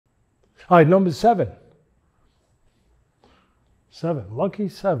All right, number 7. 7, lucky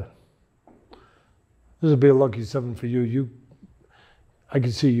 7. This would be a lucky 7 for you. I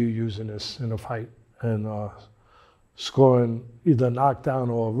can see you using this in a fight and scoring either a knockdown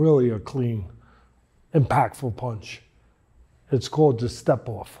or really a clean, impactful punch. It's called the step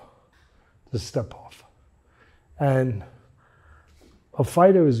off. The step off. And a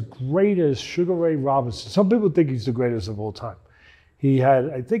fighter as great as Sugar Ray Robinson. Some people think he's the greatest of all time. He had,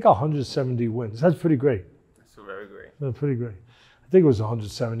 I think, 170 wins. That's pretty great. That's very great. That's pretty great. I think it was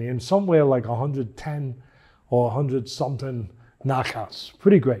 170, and somewhere like 110 or 100 something knockouts.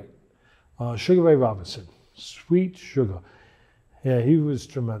 Pretty great. Sugar Ray Robinson, Sweet Sugar. Yeah, he was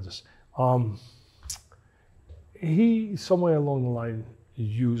tremendous. He, somewhere along the line,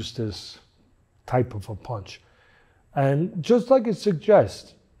 used this type of a punch. And just like it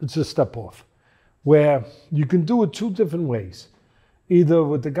suggests, it's a step off, where you can do it 2 different ways. Either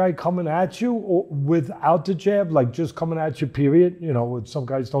with the guy coming at you or without the jab, like just coming at you, period. You know, some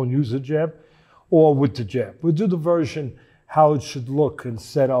guys don't use the jab, or with the jab. We'll do the version how it should look and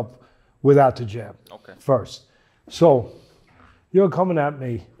set up without the jab first. So you're coming at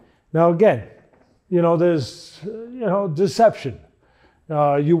me. Now again, you know, there's, you know, deception.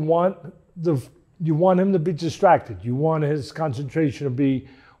 You want him to be distracted. You want his concentration to be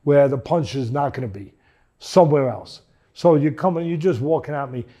where the punch is not going to be, somewhere else. So you're coming, you're just walking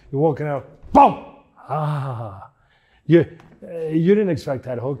at me. You're walking out, boom! You didn't expect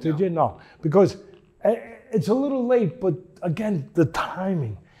that hook, did you? No, because it's a little late, but again, the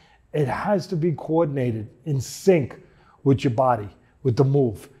timing, it has to be coordinated in sync with your body, with the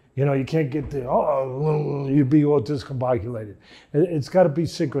move. You know, you can't get there, you'd be all discombobulated. It's got to be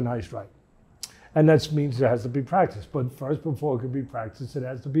synchronized right. And that means there has to be practice. But first, before it can be practiced, it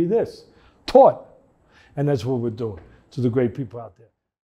has to be this, taught. And that's what we're doing to the great people out there.